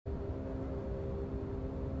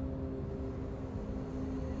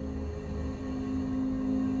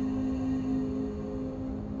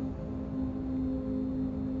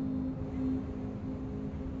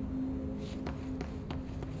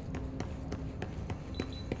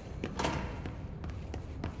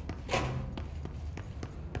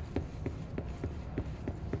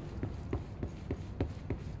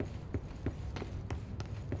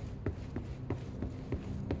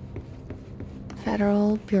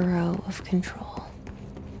Federal Bureau of Control.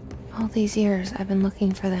 All these years I've been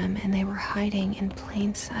looking for them and they were hiding in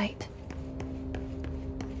plain sight.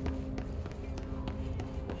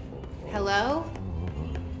 Hello?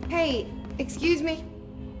 Hey, excuse me?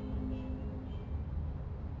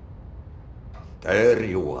 There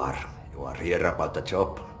you are. You are here about the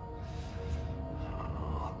job.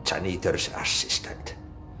 Janitor's assistant.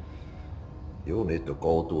 You need to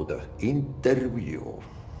go to the interview.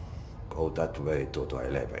 Go that way to the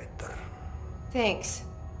elevator. Thanks.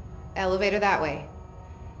 Elevator that way.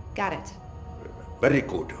 Got it. Very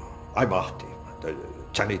good. I'm Ahti, the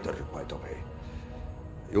janitor, by the way.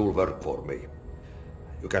 You'll work for me.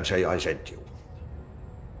 You can say I sent you.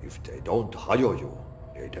 If they don't hire you,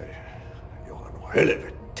 you are no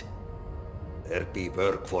helvet. There be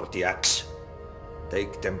work for the axe.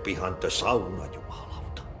 Take them behind the sauna,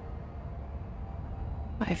 jumalauta.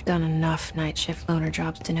 I've done enough night shift loner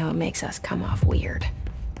jobs to know it makes us come off weird.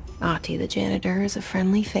 Ahti the janitor is a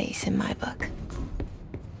friendly face in my book.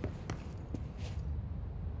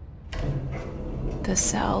 The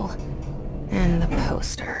cell and the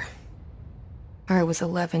poster. I was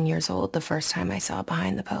 11 years old the first time I saw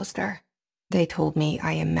behind the poster. They told me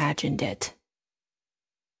I imagined it.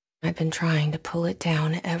 I've been trying to pull it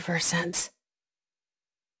down ever since.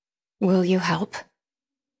 Will you help?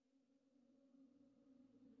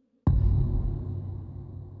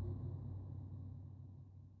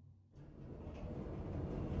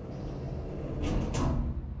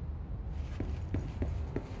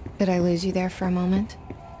 Did I lose you there for a moment?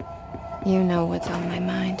 You know what's on my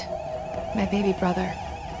mind. My baby brother,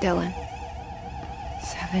 Dylan.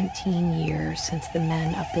 17 years since the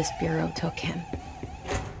men of this bureau took him.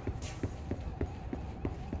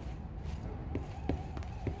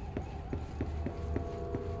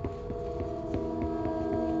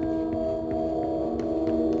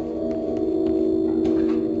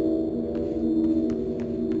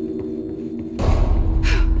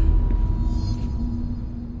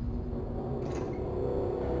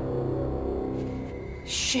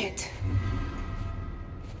 Shit.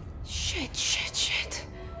 Shit.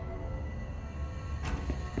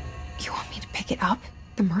 You want me to pick it up?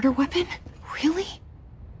 The murder weapon? Really?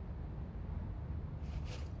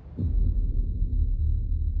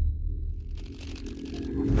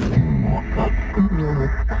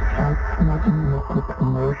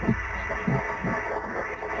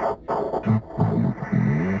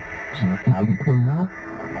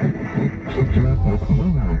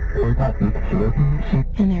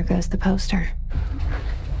 And there goes the poster.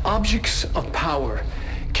 Objects of power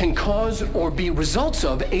can cause or be results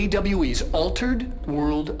of AWE's altered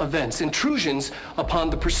world events, intrusions upon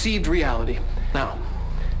the perceived reality. Now,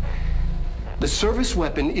 the service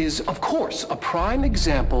weapon is, of course, a prime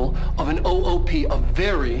example of an OOP, a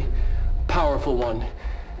very powerful one,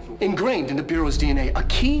 ingrained in the Bureau's DNA, a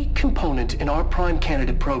key component in our prime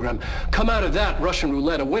candidate program. Come out of that Russian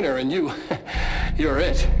roulette a winner and you're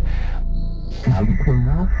it.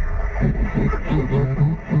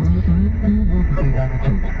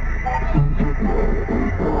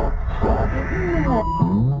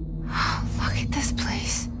 Look at this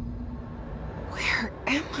place. Where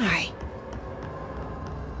am I?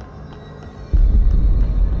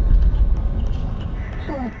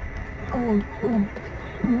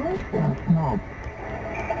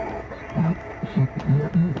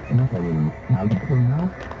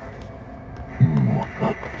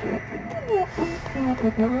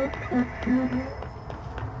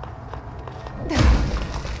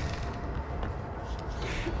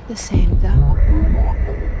 The same though.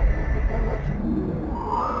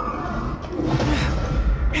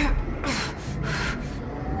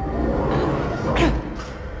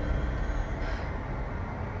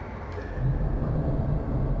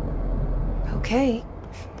 Okay,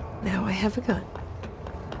 now I have a gun.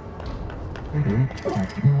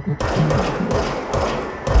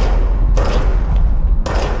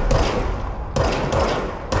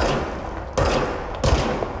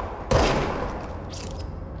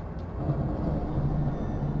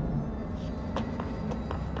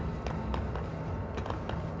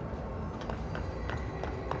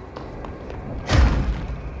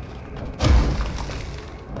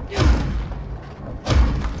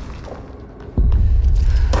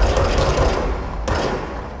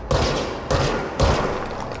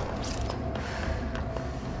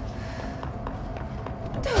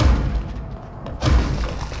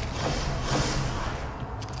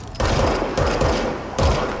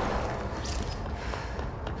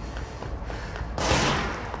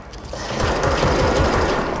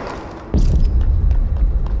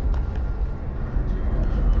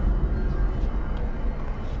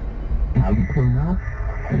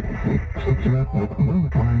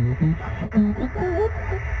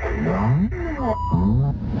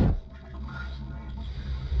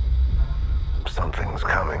 Something's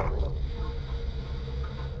coming.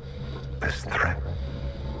 This threat.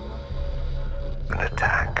 An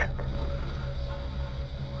attack.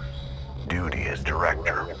 Duty as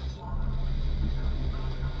director.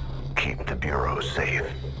 Keep the Bureau safe.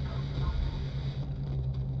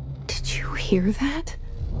 Did you hear that?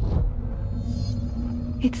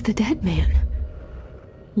 It's the dead man.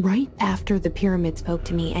 Right after the pyramid spoke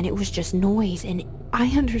to me, and it was just noise, and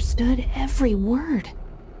I understood every word.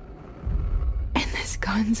 And this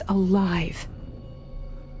gun's alive.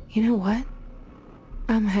 You know what?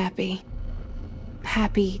 I'm happy.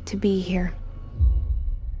 Happy to be here.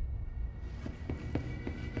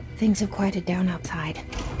 Things have quieted down outside.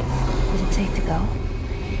 Is it safe to go?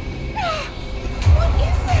 What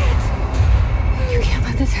is that? You can't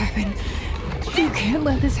let this happen. You can't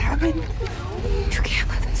let this happen. You can't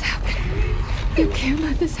let this happen. You can't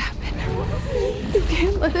let this happen. You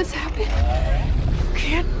can't let this happen. You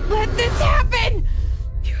can't let this happen.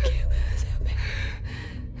 You can't let this happen.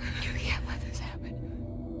 You can't let this happen.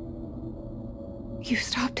 You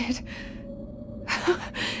stopped it.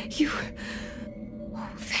 You... Oh,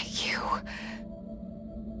 thank you.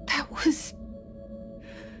 That was...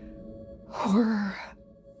 horror.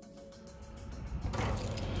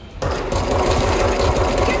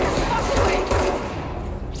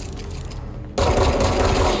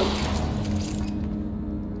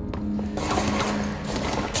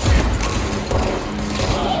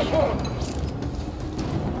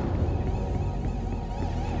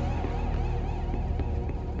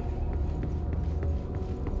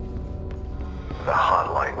 The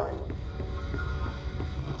hotline.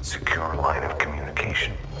 Secure line of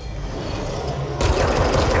communication.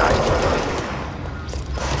 Guidance.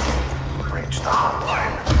 Reach the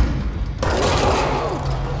hotline.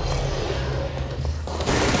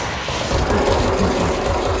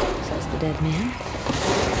 Says the dead man.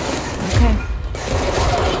 Okay.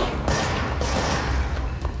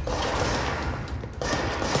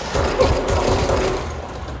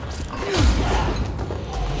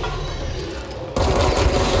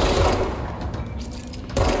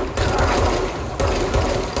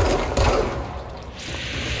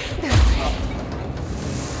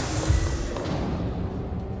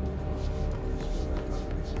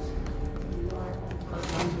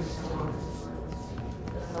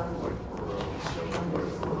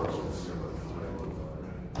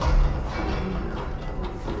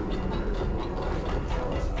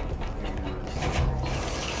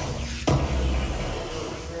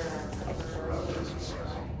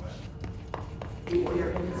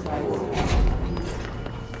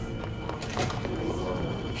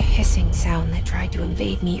 Hissing sound that tried to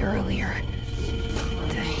invade me earlier.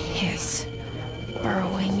 The hiss.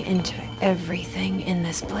 Burrowing into everything in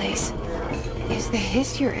this place. Is the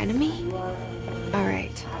hiss your enemy?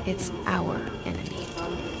 Alright, it's our enemy.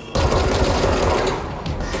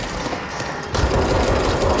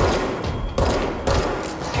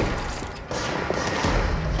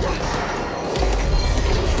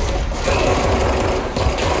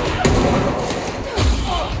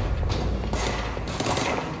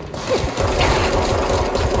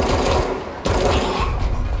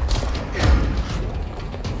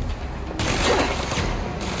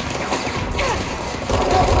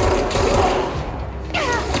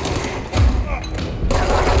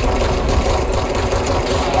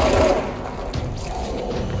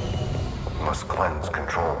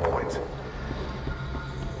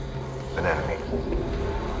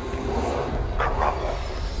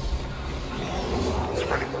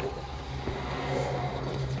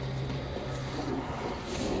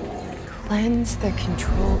 Cleanse the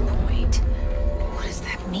control point. What does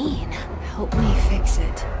that mean? Help me fix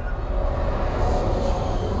it.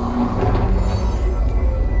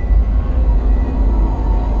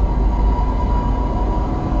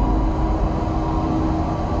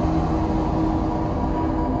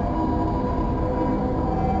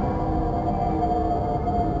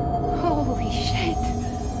 Holy shit!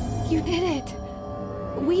 You did it!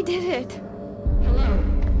 We did it! Hello?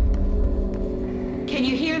 Can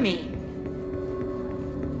you hear me?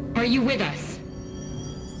 Are you with us?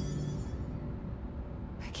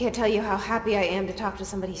 I can't tell you how happy I am to talk to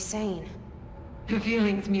somebody sane. The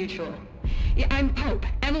feeling's mutual. Yeah, I'm Pope,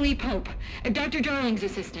 Emily Pope, Dr. Darling's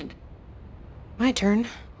assistant. My turn.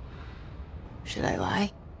 Should I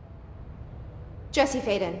lie? Jesse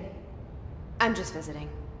Faden. I'm just visiting.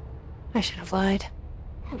 I should have lied.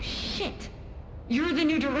 Oh, shit. You're the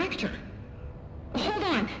new director. Hold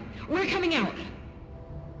on. We're coming out.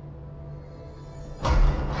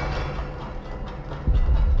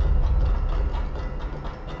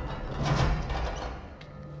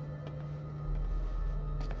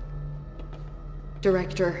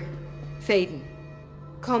 Director Faden.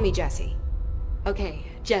 Call me Jessie. Okay,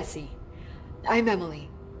 Jessie. I'm Emily.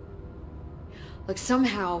 Look,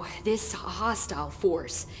 somehow this hostile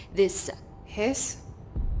force, this... Hiss?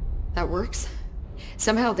 That works?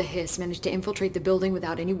 Somehow the hiss managed to infiltrate the building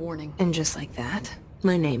without any warning. And just like that,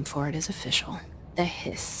 my name for it is official. The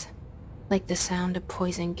hiss. Like the sound of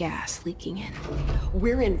poison gas leaking in.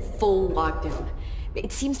 We're in full lockdown.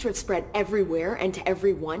 It seems to have spread everywhere and to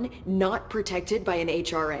everyone not protected by an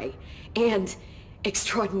HRA. And,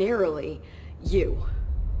 extraordinarily, you.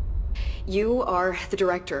 You are the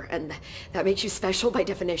director, and that makes you special by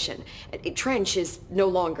definition. Trench is no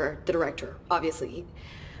longer the director, obviously.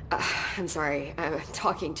 I'm sorry, I'm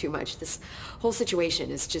talking too much. This whole situation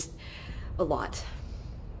is just a lot.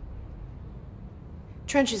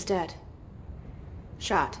 Trench is dead.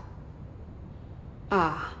 Shot.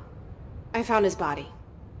 Ah. I found his body.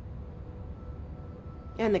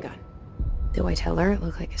 And the gun. Do I tell her it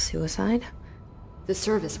looked like a suicide? The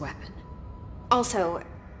service weapon. Also,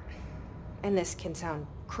 and this can sound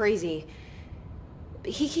crazy,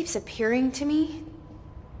 but he keeps appearing to me,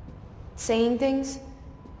 saying things.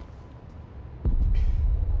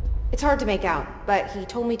 It's hard to make out, but he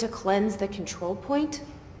told me to cleanse the control point,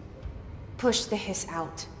 push the hiss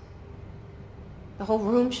out. The whole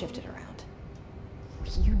room shifted around.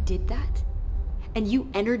 You did that? And you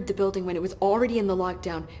entered the building when it was already in the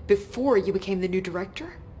lockdown before you became the new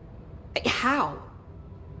director? How?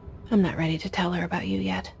 I'm not ready to tell her about you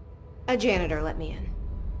yet. A janitor let me in.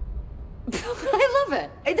 I love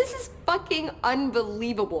it. This is fucking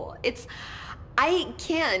unbelievable. I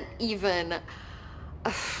can't even...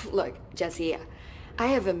 Look, Jessie, I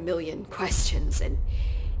have a million questions, and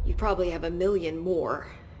you probably have a million more.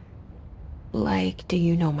 Like, do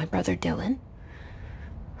you know my brother Dylan?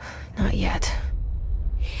 Not yet.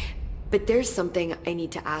 But there's something I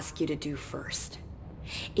need to ask you to do first.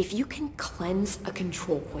 If you can cleanse a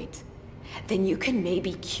control point, then you can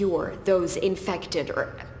maybe cure those infected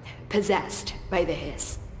or possessed by the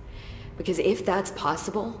hiss. Because if that's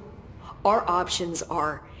possible, our options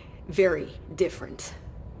are very different.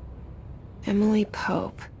 Emily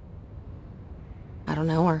Pope. I don't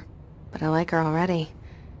know her, but I like her already.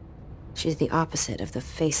 She's the opposite of the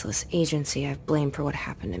faceless agency I've blamed for what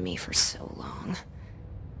happened to me for so long.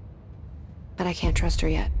 But I can't trust her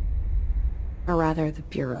yet. Or rather, the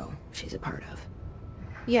bureau she's a part of.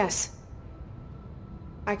 Yes.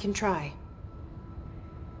 I can try.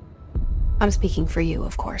 I'm speaking for you,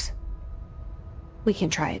 of course. We can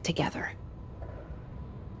try it together.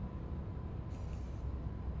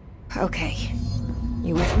 Okay.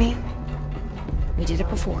 You with me? We did it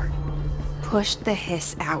before. Push the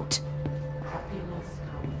hiss out.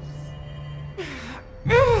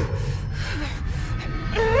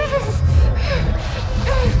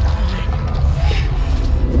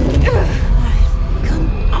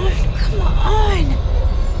 Come on!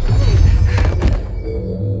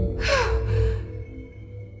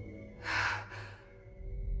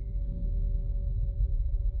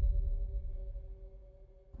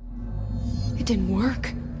 It didn't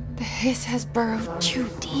work. The hiss has burrowed too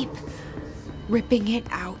deep. Ripping it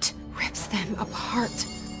out rips them apart.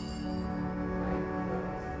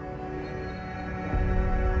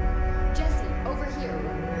 Jessie, over here.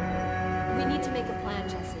 We need to make a plan,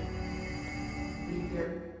 Jessie. Leave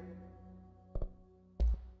here.